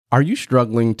Are you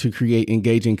struggling to create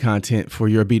engaging content for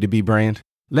your B2B brand?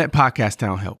 Let Podcast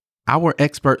Town help. Our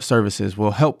expert services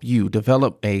will help you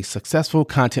develop a successful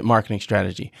content marketing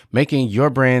strategy, making your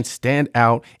brand stand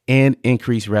out and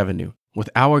increase revenue. With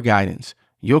our guidance,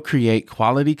 you'll create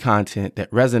quality content that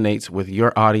resonates with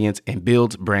your audience and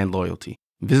builds brand loyalty.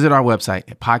 Visit our website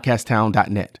at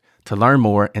podcasttown.net to learn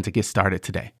more and to get started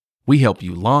today. We help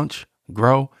you launch,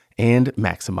 grow, and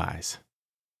maximize.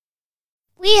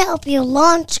 We help you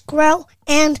launch, grow,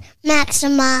 and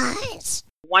maximize.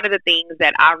 One of the things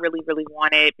that I really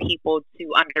wanted people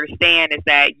to understand is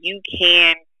that you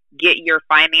can get your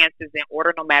finances in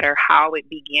order no matter how it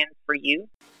begins for you.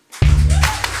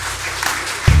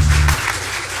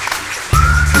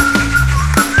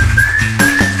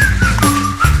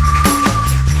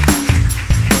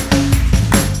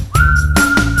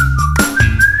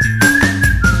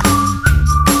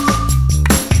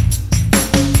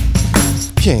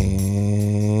 Can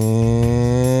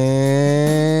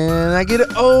I get it?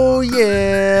 Oh,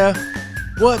 yeah.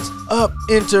 What's up,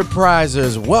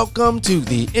 Enterprisers? Welcome to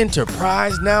the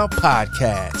Enterprise Now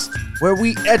podcast, where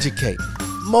we educate,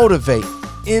 motivate,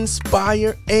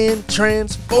 inspire, and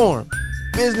transform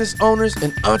business owners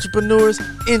and entrepreneurs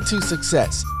into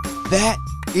success. That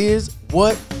is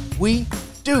what we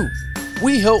do.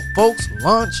 We help folks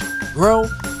launch, grow,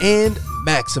 and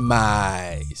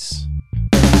maximize.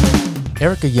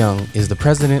 Erica Young is the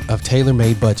president of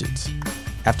TaylorMade Budgets.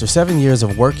 After 7 years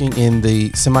of working in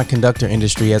the semiconductor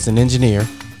industry as an engineer,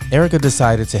 Erica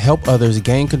decided to help others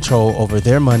gain control over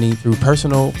their money through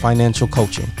personal financial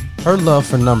coaching. Her love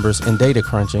for numbers and data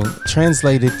crunching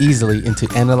translated easily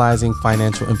into analyzing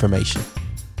financial information.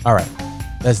 All right,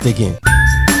 let's dig in.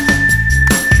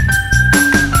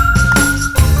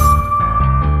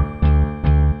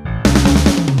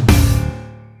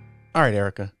 All right,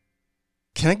 Erica.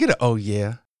 Can I get an oh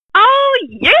yeah? Oh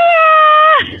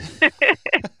yeah!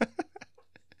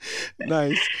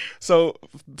 Nice. So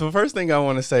the first thing I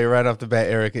want to say right off the bat,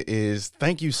 Erica, is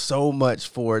thank you so much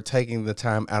for taking the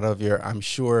time out of your, I'm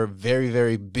sure, very,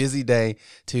 very busy day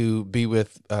to be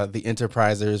with the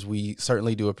Enterprisers. We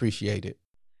certainly do appreciate it.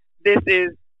 This is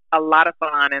a lot of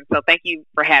fun, and so thank you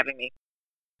for having me.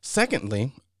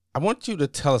 Secondly, I want you to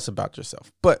tell us about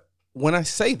yourself. But when I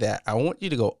say that, I want you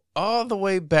to go all the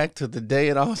way back to the day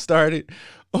it all started,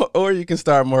 or you can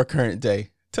start more current day.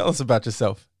 Tell us about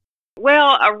yourself.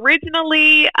 Well,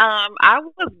 originally, I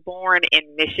was born in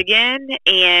Michigan,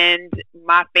 and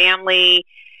my family,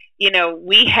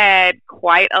 we had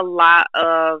quite a lot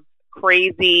of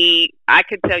crazy, I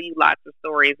could tell you lots of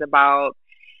stories about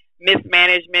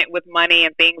mismanagement with money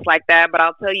and things like that, but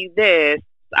I'll tell you this,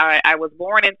 I was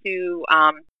born into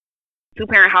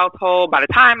two-parent household. By the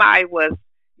time I was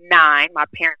 9, my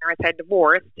parents had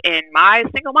divorced, and my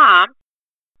single mom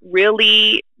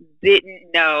really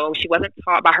didn't know. She wasn't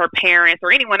taught by her parents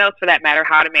or anyone else for that matter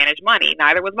how to manage money.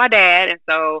 Neither was my dad, and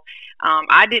so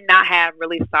I did not have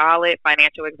really solid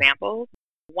financial examples.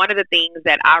 One of the things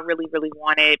that I really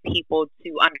wanted people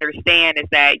to understand is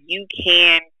that you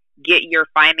can get your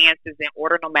finances in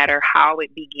order no matter how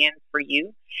it begins for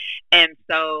you. And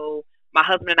so my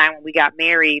husband and I, when we got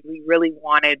married, we really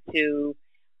wanted to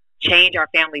change our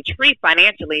family tree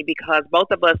financially because both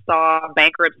of us saw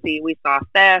bankruptcy, we saw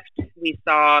theft, we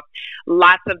saw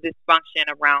lots of dysfunction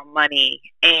around money,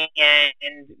 and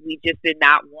we just did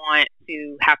not want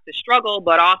to have to struggle,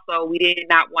 but also we did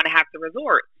not want to have to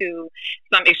resort to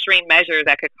some extreme measures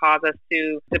that could cause us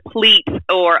to deplete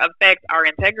or affect our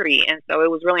integrity. And so it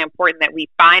was really important that we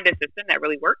find a system that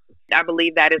really works. I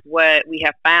believe that is what we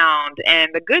have found.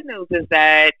 And the good news is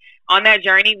that on that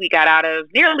journey, we got out of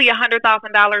nearly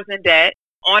 $100,000 in debt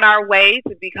on our way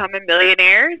to becoming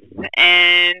millionaires.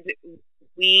 And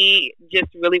we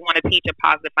just really want to teach a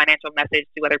positive financial message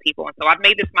to other people. And so I've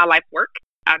made this my life work.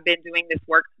 I've been doing this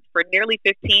work for nearly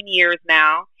 15 years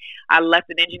now. I left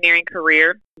an engineering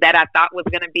career that I thought was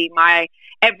going to be my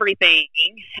everything.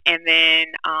 And then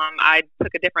I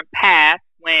took a different path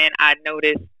when I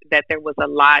noticed that there was a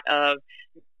lot of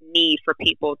need for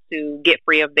people to get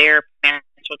free of their financial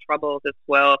troubles as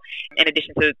well, in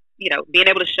addition to, being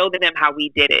able to show them how we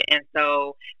did it. And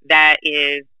so that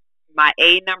is my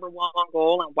number one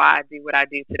goal and why I do what I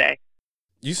do today.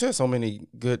 You said so many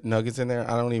good nuggets in there.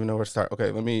 I don't even know where to start.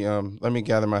 Okay, let me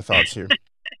gather my thoughts here.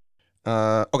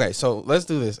 Okay, so let's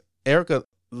do this. Erica,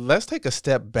 let's take a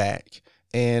step back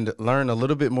and learn a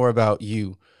little bit more about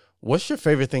you. What's your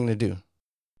favorite thing to do?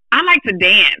 I like to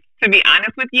dance, to be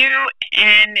honest with you,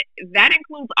 and that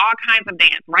includes all kinds of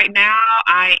dance. Right now,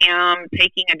 I am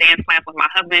taking a dance class with my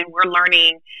husband. We're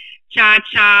learning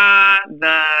cha-cha,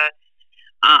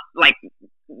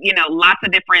 lots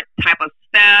of different type of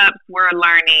steps. we're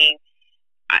learning.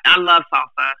 I love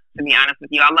salsa, to be honest with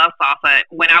you. I love salsa.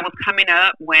 When I was coming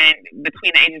up,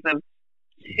 between the ages of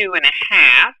 2.5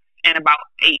 and about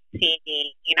 18,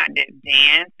 I did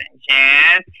dance and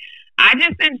jazz. I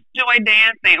just enjoy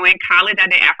dancing. In college, I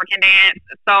did African dance.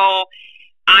 So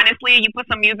honestly, you put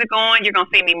some music on, you're gonna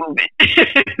see me moving.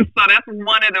 So that's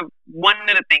one of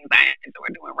the things I enjoy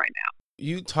doing right now.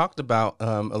 You talked about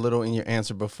a little in your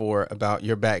answer before about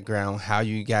your background, how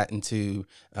you got into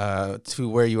to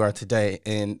where you are today,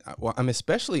 and well, I'm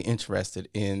especially interested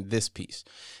in this piece,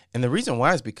 and the reason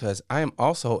why is because I am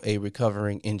also a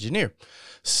recovering engineer.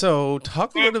 So,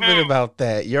 talk a little bit about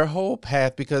that, your whole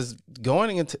path, because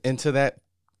going into that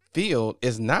field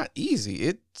is not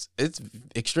easy. It's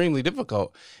extremely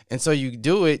difficult, and so you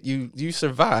do it, you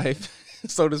survive,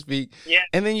 so to speak, Yeah.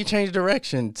 and then you change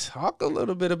direction. Talk a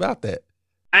little bit about that.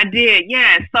 I did,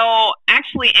 yeah. So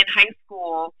actually in high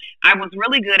school, I was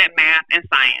really good at math and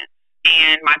science.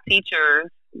 And my teachers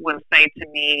would say to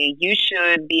me, you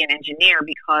should be an engineer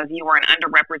because you are an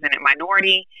underrepresented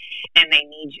minority and they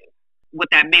need you. What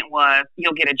that meant was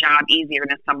you'll get a job easier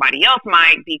than somebody else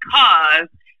might because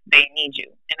they need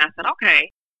you. And I said,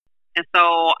 okay. And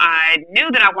so I knew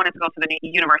that I wanted to go to the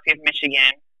University of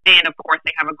Michigan. And of course,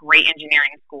 they have a great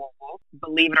engineering school.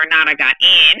 Believe it or not, I got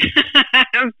in.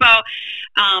 So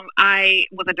I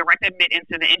was a direct admit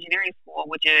into the engineering school,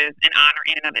 which is an honor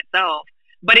in and of itself.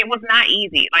 But it was not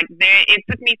easy. It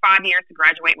took me 5 years to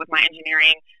graduate with my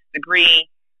engineering degree.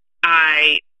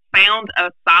 I found a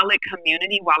solid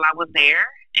community while I was there,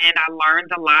 and I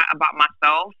learned a lot about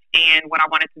myself and what I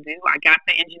wanted to do. I got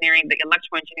the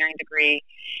electrical engineering degree,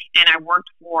 and I worked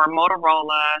for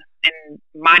Motorola, and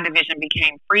my division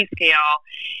became Freescale,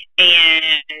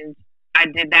 and I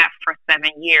did that for 7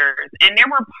 years. And there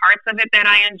were parts of it that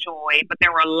I enjoyed, but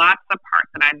there were lots of parts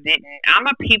that I didn't. I'm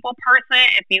a people person,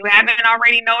 if you haven't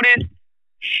already noticed,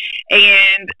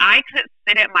 and I could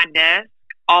sit at my desk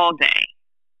all day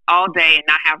and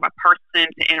not have a person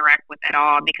to interact with at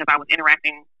all because I was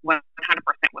interacting 100%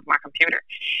 with my computer.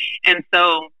 And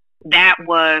so that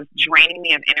was draining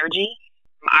me of energy.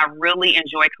 I really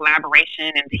enjoy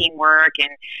collaboration and teamwork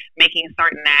and making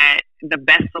certain that the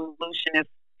best solution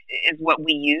is what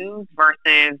we use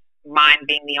versus mine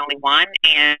being the only one.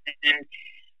 And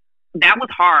that was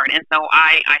hard. And so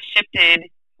I shifted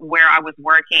where I was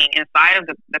working inside of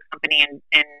the company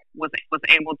and was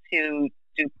able to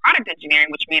do product engineering,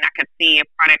 which means I could see a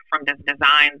product from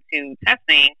design to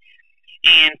testing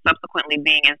and subsequently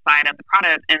being inside of the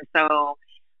product. And so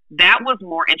that was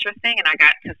more interesting, and I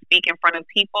got to speak in front of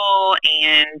people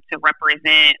and to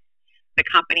represent the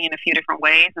company in a few different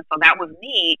ways. And so that was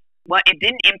neat, but it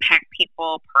didn't impact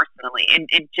people personally.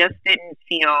 It just didn't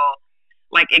feel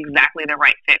like exactly the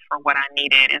right fit for what I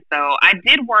needed. And so I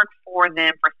did work for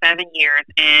them for 7 years.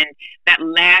 And that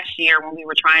last year when we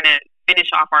were trying to finish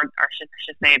off I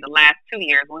should say the last 2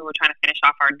 years when we were trying to finish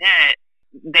off our debt,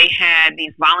 they had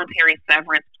these voluntary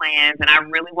severance plans, and I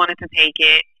really wanted to take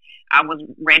it. I was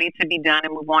ready to be done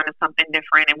and move on to something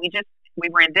different. And we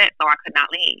were in debt, so I could not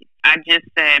leave. I just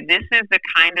said, this is the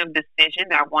kind of decision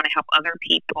that I want to help other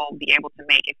people be able to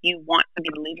make. If you want to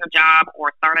leave your job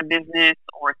or start a business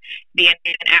or be an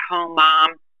at-home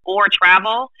mom or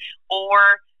travel or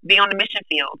be on the mission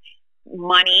field,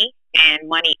 money and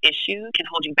money issues can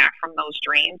hold you back from those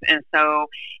dreams. And so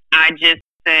I just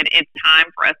said, it's time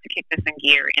for us to kick this in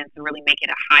gear and to really make it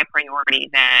a high priority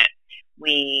that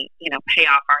we, pay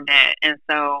off our debt. And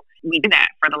so we did that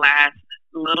for the last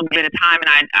little bit of time.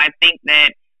 And I think that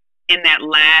in that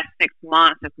last 6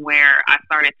 months is where I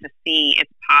started to see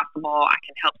it's possible. I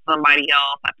can help somebody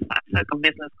else. I took a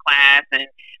business class and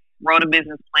wrote a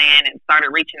business plan and started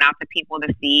reaching out to people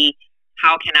to see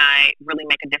how can I really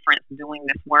make a difference doing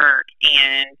this work.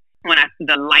 And when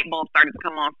the light bulb started to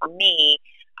come on for me,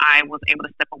 I was able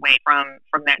to step away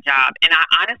from that job. And I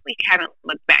honestly haven't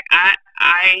looked back.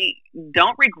 I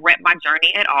don't regret my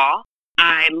journey at all.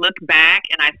 I look back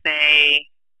and I say,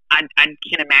 I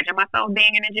can imagine myself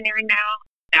being in engineering now.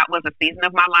 That was a season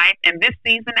of my life. And this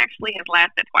season actually has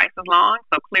lasted twice as long.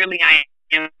 So clearly I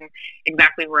am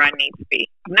exactly where I need to be.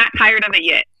 I'm not tired of it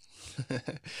yet.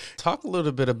 Talk a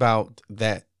little bit about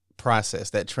that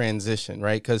process, that transition,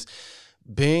 right? Because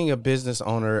being a business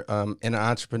owner and an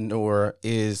entrepreneur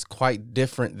is quite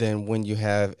different than when you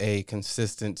have a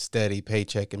consistent, steady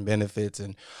paycheck and benefits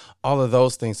and all of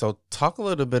those things. So talk a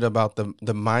little bit about the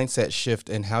mindset shift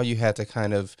and how you had to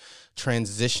kind of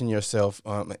transition yourself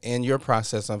in your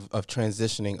process of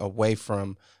transitioning away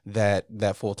from that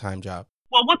full-time job.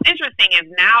 Well, what's interesting is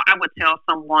now I would tell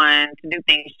someone to do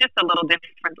things just a little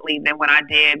differently than what I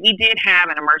did. We did have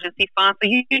an emergency fund, so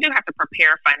you do have to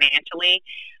prepare financially.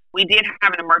 We did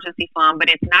have an emergency fund, but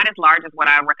it's not as large as what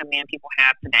I recommend people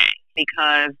have today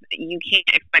because you can't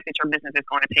expect that your business is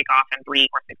going to take off in 3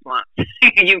 or 6 months.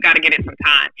 You've got to get it some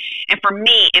time. And for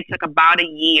me, it took about a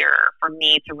year for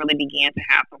me to really begin to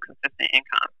have some consistent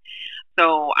income.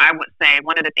 So I would say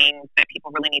one of the things that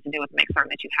people really need to do is make certain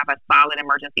that you have a solid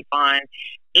emergency fund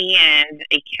and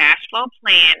a cash flow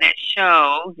plan that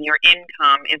shows your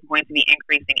income is going to be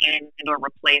increasing and or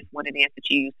replace what it is that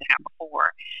you used to have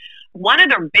before. One of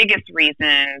the biggest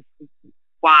reasons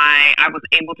why I was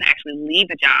able to actually leave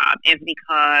the job is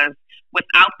because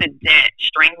without the debt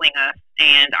strangling us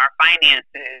and our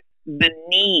finances, the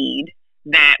need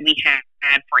that we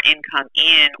had for income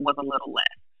in was a little less.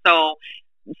 So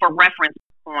for reference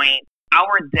point,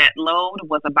 our debt load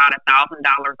was about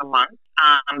 $1,000 a month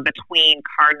between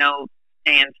car notes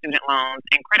and student loans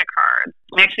and credit cards.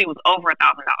 Actually, it was over $1,000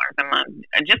 a month.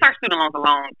 Just our student loans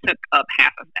alone took up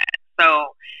half of that. So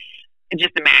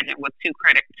just imagine with two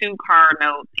car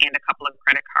notes and a couple of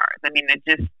credit cards. I mean, that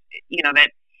just, that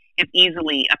is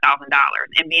easily $1,000.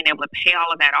 And being able to pay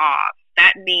all of that off,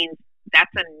 that means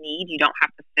that's a need you don't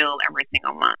have to fill every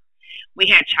single month. We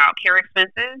had childcare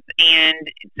expenses, and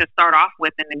to start off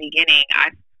with in the beginning,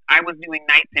 I was doing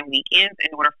nights and weekends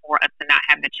in order for us to not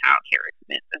have the childcare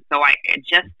expense. And so I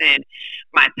adjusted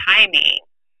my timing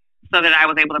so that I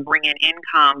was able to bring in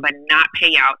income but not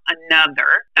pay out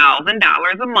another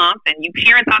 $1,000 a month. And you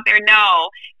parents out there know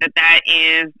that that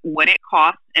is what it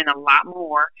costs and a lot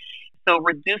more. So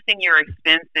reducing your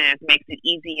expenses makes it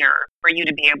easier for you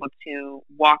to be able to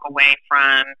walk away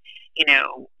from,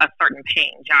 a certain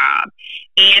paying job.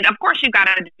 And of course, you've got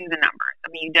to do the numbers. I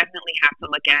mean, you definitely have to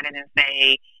look at it and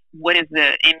say, what is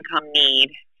the income need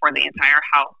for the entire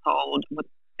household with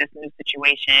this new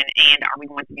situation? And are we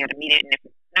going to be able to meet it? And if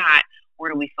not,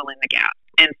 where do we fill in the gap?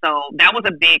 And so that was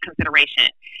a big consideration.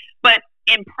 But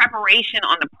in preparation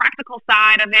on the practical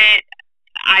side of it,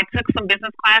 I took some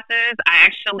business classes. I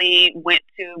actually went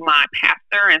to my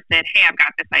pastor and said, hey, I've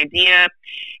got this idea.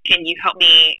 Can you help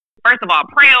me, first of all,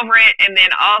 pray over it? And then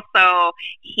also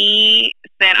he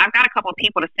said, I've got a couple of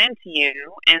people to send to you.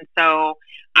 And so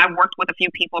I worked with a few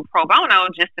people pro bono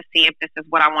just to see if this is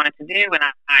what I wanted to do. And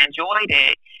I enjoyed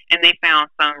it. And they found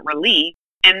some relief.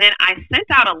 And then I sent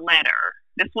out a letter.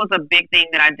 This was a big thing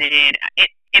that I did.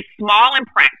 It's small in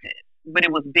practice, but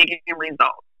it was big in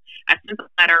results. I sent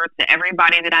a letter to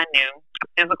everybody that I knew, a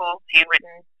physical, handwritten,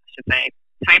 I should say,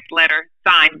 typed letter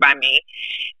signed by me.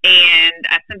 And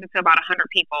I sent it to about 100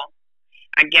 people.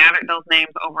 I gathered those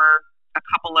names over a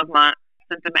couple of months,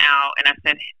 sent them out, and I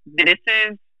said, this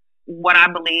is what I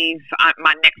believe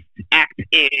my next act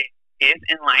is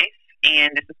in life.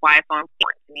 And this is why it's so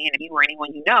important to me. And if you or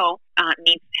anyone you know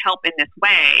needs help in this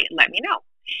way, let me know.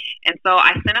 And so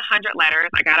I sent 100 letters.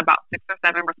 I got about 6 or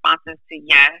 7 responses to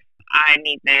yes, I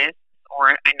need this,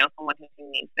 or I know someone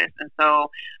who needs this. And so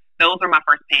those are my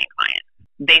first paying clients.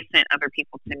 They sent other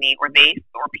people to me, or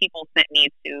people sent me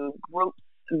to groups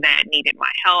that needed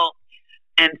my help.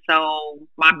 And so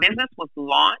my business was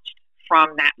launched from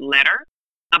that letter.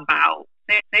 About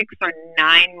 6 or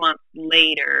 9 months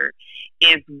later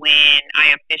is when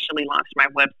I officially launched my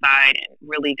website and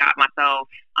really got myself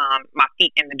my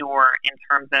feet in the door in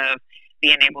terms of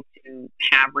being able to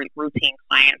have routine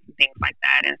clients and things like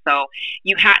that. And so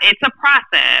it's a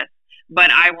process,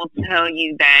 but I will tell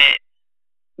you that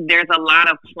there's a lot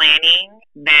of planning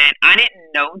that I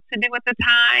didn't know to do at the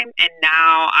time. And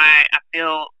now I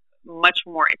feel much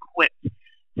more equipped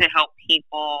to help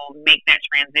people make that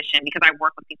transition because I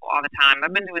work with people all the time.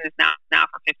 I've been doing this now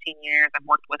for 15 years. I've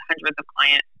worked with hundreds of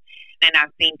clients, and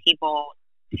I've seen people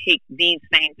take these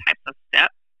same types of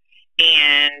steps.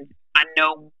 And I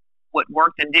know what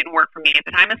worked and didn't work for me at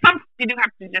the time. And some you do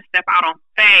have to just step out on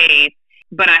faith.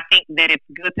 But I think that it's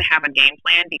good to have a game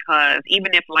plan because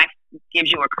even if life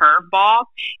gives you a curveball,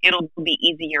 it'll be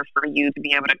easier for you to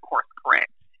be able to course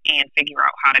correct and figure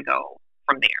out how to go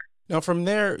from there. Now, from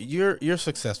there, you're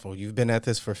successful. You've been at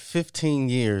this for 15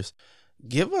 years.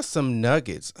 Give us some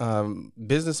nuggets.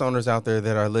 Business owners out there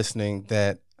that are listening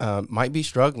that might be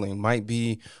struggling, might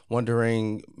be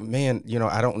wondering, man,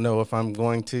 I don't know if I'm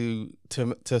going to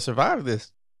survive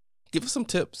this. Give us some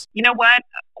tips. You know what?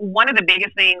 One of the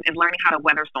biggest things is learning how to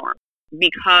weather storms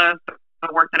because the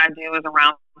work that I do is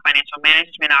around financial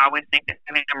management. I always think that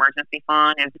having an emergency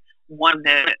fund is one of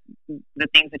the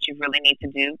things that you really need to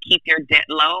do. Keep your debt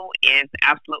low is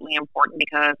absolutely important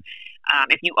because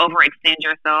if you overextend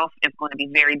yourself, it's going to be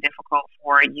very difficult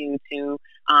for you to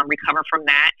recover from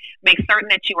that. Make certain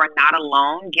that you are not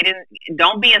alone.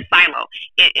 Don't be a silo.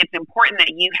 It's important that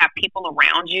you have people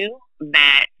around you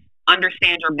that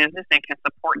understand your business and can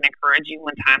support and encourage you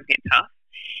when times get tough.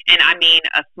 And I mean,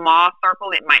 a small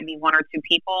circle, it might be one or two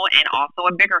people, and also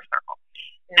a bigger circle.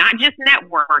 Not just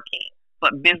networking,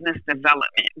 but business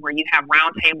development, where you have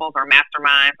roundtables or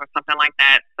masterminds or something like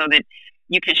that, so that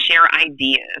you can share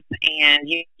ideas and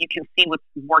you can see what's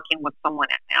working with someone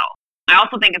else. I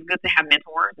also think it's good to have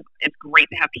mentors. It's great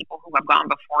to have people who have gone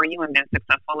before you and been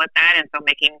successful at that. And so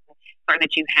making certain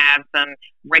that you have some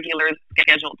regular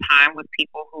scheduled time with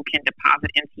people who can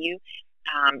deposit into you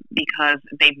because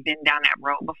they've been down that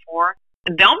road before.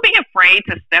 Don't be afraid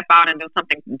to step out and do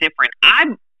something different. I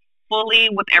fully,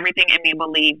 with everything in me,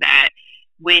 believe that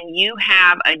when you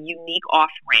have a unique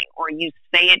offering, or you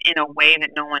say it in a way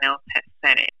that no one else has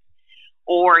said it,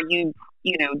 or you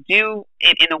do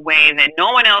it in a way that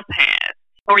no one else has,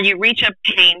 or you reach a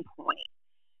pain point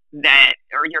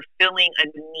or you're filling a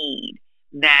need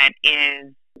that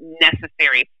is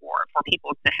necessary for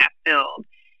people to have filled,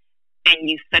 and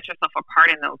you set yourself apart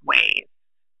in those ways,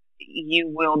 you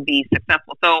will be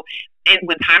successful. So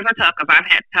when times are tough, because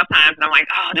I've had tough times, and I'm like,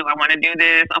 oh, do I want to do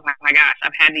this? Oh my gosh,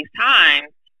 I've had these times,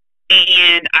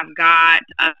 and I've got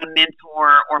a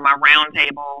mentor or my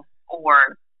roundtable,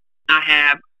 or I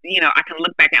have, I can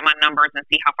look back at my numbers and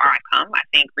see how far I've come. I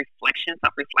think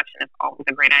self-reflection is always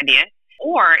a great idea.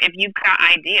 Or if you've got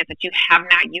ideas that you have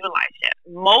not utilized yet.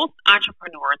 Most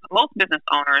entrepreneurs, most business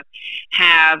owners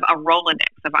have a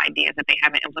Rolodex of ideas that they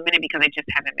haven't implemented because they just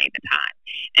haven't made the time.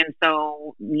 And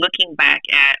so looking back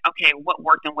at, okay, what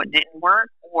worked and what didn't work,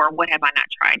 or what have I not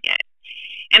tried yet?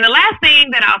 And the last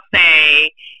thing that I'll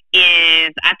say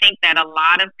is I think that a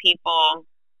lot of people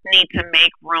need to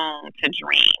make room to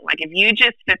dream. Like if you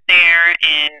just sit there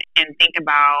and think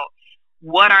about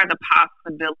what are the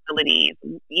possibilities,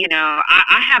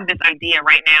 I have this idea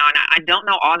right now, and I don't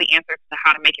know all the answers to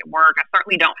how to make it work. I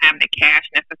certainly don't have the cash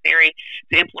necessary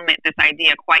to implement this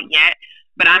idea quite yet,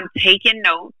 but I'm taking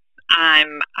notes.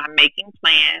 I'm making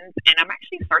plans, and I'm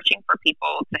actually searching for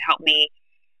people to help me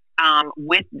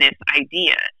with this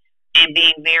idea, and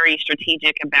being very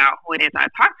strategic about who it is I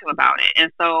talk to about it.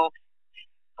 And so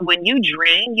when you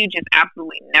dream, you just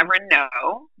absolutely never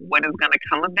know what is going to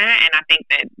come of that. And I think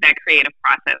that creative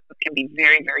process can be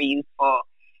very, very useful,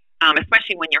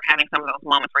 especially when you're having some of those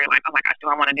moments where you're like, oh my gosh, do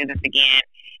I want to do this again?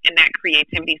 And that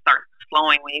creativity starts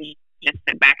flowing when you just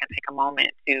sit back and take a moment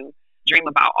to dream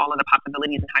about all of the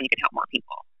possibilities and how you can help more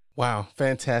people. Wow.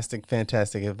 Fantastic,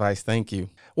 fantastic advice. Thank you.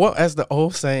 Well, as the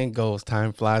old saying goes,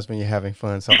 time flies when you're having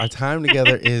fun. So our time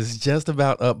together is just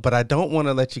about up, but I don't want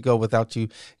to let you go without you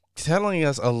telling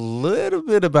us a little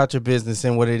bit about your business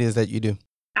and what it is that you do.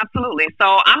 Absolutely.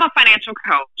 So I'm a financial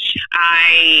coach.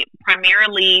 I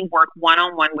primarily work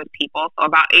one-on-one with people. So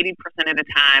about 80% of the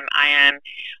time I am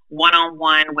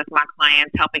one-on-one with my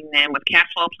clients, helping them with cash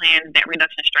flow plans, debt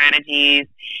reduction strategies,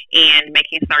 and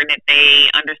making certain that they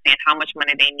understand how much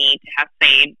money they need to have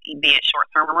saved, be it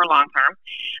short-term or long-term.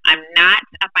 I'm not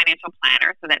a financial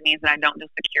planner, so that means that I don't do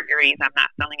securities. I'm not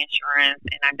selling insurance,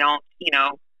 and I don't,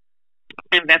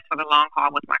 invest for the long haul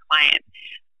with my clients.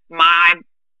 My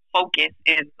focus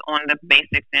is on the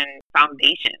basics and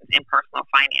foundations in personal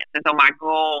finance. And so my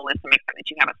goal is to make sure that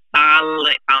you have a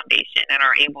solid foundation and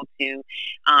are able to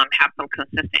have some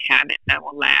consistent habits that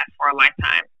will last for a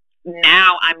lifetime.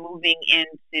 Now I'm moving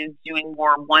into doing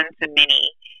more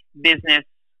one-to-many business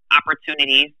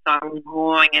opportunities. So I'm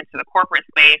going into the corporate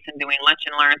space and doing lunch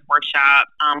and learns,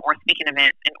 workshops, or speaking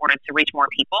events in order to reach more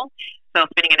people. So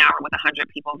spending an hour with 100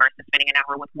 people versus spending an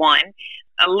hour with one.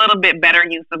 A little bit better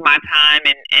use of my time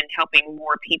and helping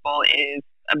more people is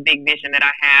a big vision that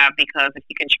I have, because if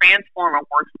you can transform a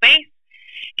workspace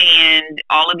and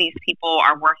all of these people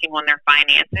are working on their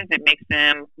finances, it makes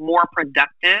them more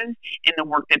productive in the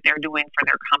work that they're doing for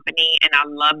their company. And I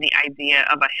love the idea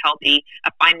of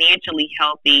a financially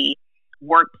healthy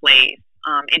workplace.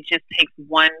 It just takes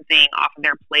one thing off of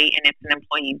their plate, and it's an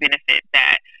employee benefit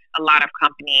that a lot of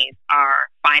companies are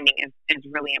finding is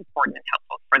really important and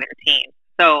helpful for their team.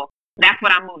 So that's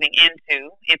what I'm moving into.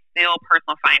 It's still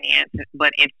personal finance,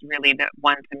 but it's really the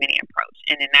one-to-many approach.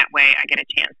 And in that way, I get a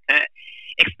chance to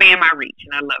expand my reach,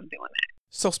 and I love doing that.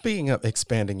 So speaking of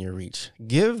expanding your reach,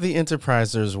 give the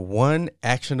enterprisers one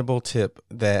actionable tip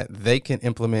that they can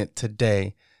implement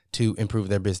today to improve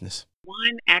their business.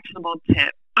 One actionable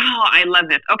tip. Oh, I love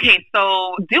this. Okay,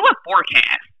 so do a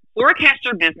forecast. Forecast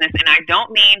your business, and I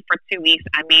don't mean for 2 weeks,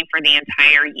 I mean for the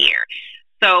entire year.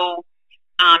 So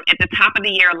at the top of the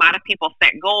year, a lot of people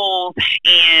set goals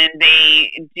and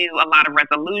they do a lot of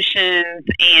resolutions,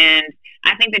 and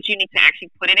I think that you need to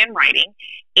actually put it in writing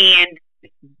and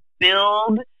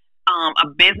build a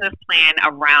business plan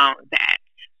around that.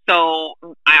 So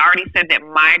I already said that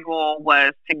my goal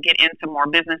was to get into more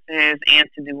businesses and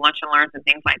to do lunch and learns and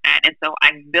things like that. And so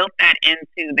I built that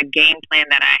into the game plan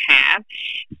that I have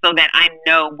so that I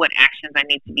know what actions I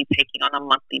need to be taking on a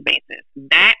monthly basis.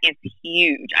 That is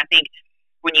huge. I think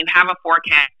when you have a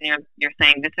forecast and you're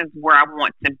saying, this is where I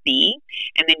want to be,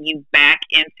 and then you back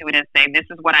into it and say, this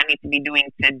is what I need to be doing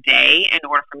today in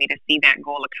order for me to see that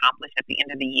goal accomplished at the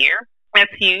end of the year. That's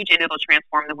huge, and it'll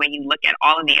transform the way you look at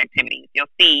all of the activities.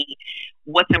 You'll see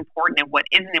what's important and what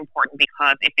isn't important,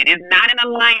 because if it is not in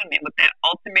alignment with that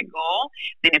ultimate goal,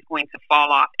 then it's going to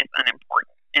fall off as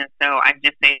unimportant. And so I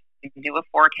just say, do a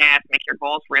forecast, make your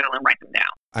goals real, and write them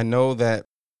down. I know that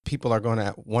people are going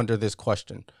to wonder this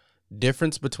question.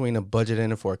 Difference between a budget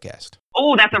and a forecast.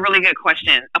 Oh, that's a really good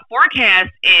question. A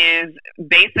forecast is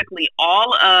basically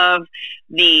all of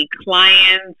the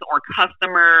clients or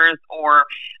customers or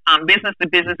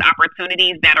business-to-business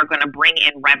opportunities that are going to bring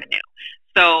in revenue.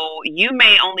 So you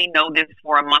may only know this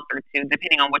for a month or two,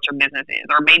 depending on what your business is,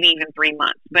 or maybe even 3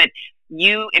 months. But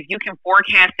if you can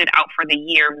forecast it out for the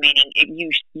year, meaning if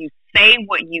you say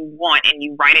what you want and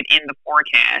you write it in the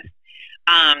forecast,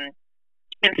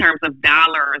 in terms of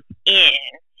dollars in,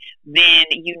 then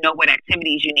you know what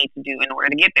activities you need to do in order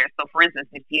to get there. So, for instance,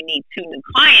 if you need 2 new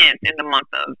clients in the month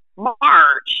of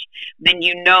March, then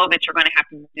you know that you're going to have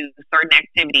to do certain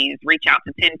activities, reach out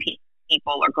to 10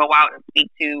 people or go out and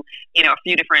speak to, a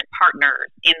few different partners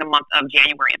in the month of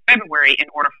January and February in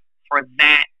order for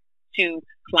that 2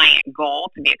 client goal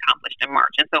to be accomplished in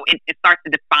March. And so it starts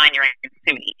to define your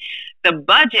activity. The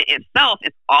budget itself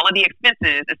is all of the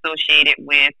expenses associated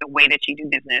with the way that you do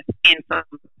business in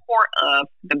support of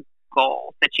the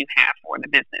goals that you have for the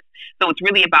business. So it's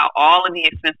really about all of the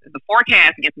expenses. The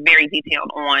forecast gets very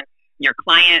detailed on your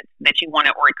clients that you want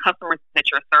to, or customers that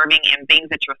you're serving and things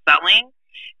that you're selling.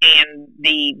 And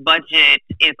the budget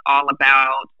is all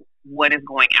about what is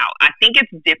going out. I think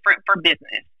it's different for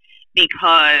business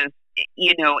because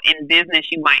in business,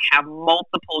 you might have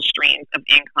multiple streams of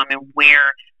income and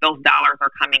where those dollars are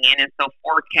coming in. And so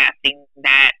forecasting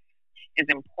that is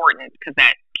important because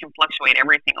that can fluctuate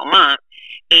every single month.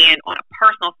 And on a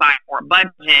personal side for a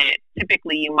budget,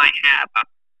 typically you might have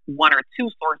 1 or 2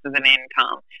 sources of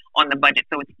income on the budget.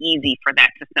 So it's easy for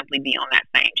that to simply be on that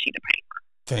same sheet of paper.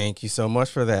 Thank you so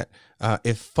much for that.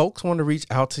 If folks want to reach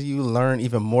out to you, learn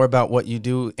even more about what you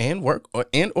do and work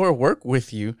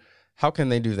with you, how can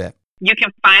they do that? You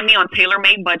can find me on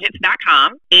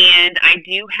tailormadebudgets.com, and I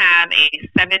do have a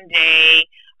 7-day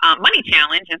money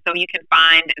challenge, and so you can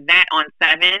find that on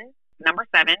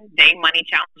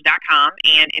 7daymoneychallenge.com,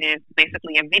 and it is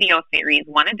basically a video series,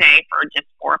 1 a day for just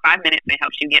 4 or 5 minutes. It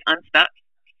helps you get unstuck.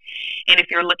 And if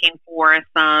you're looking for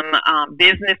some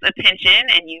business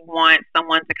attention and you want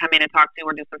someone to come in and talk to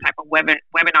or do some type of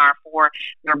webinar for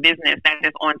your business, that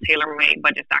is on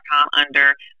tailormadebudgets.com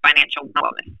under financial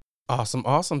wellness.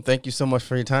 Awesome. Thank you so much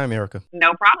for your time, Erica.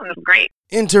 No problem. It was great.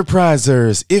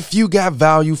 Enterprisers, if you got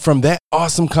value from that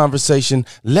awesome conversation,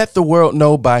 let the world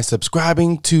know by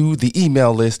subscribing to the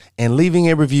email list and leaving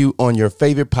a review on your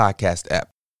favorite podcast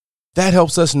app. That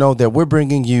helps us know that we're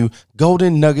bringing you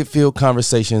golden nugget-filled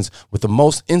conversations with the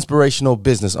most inspirational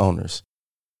business owners.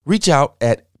 Reach out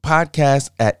at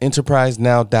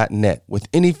podcast@enterprisenow.net with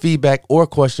any feedback or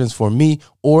questions for me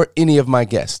or any of my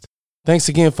guests. Thanks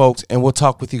again, folks, and we'll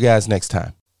talk with you guys next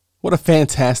time. What a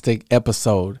fantastic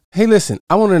episode. Hey, listen,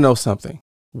 I want to know something.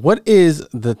 What is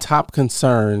the top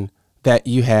concern that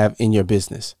you have in your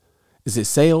business? Is it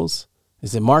sales?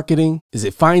 Is it marketing? Is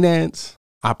it finance?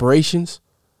 Operations?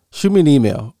 Shoot me an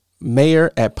email,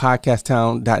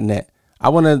 mayor@podcasttown.net. I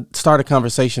want to start a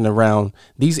conversation around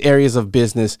these areas of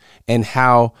business and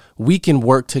how we can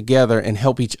work together and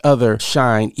help each other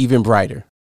shine even brighter.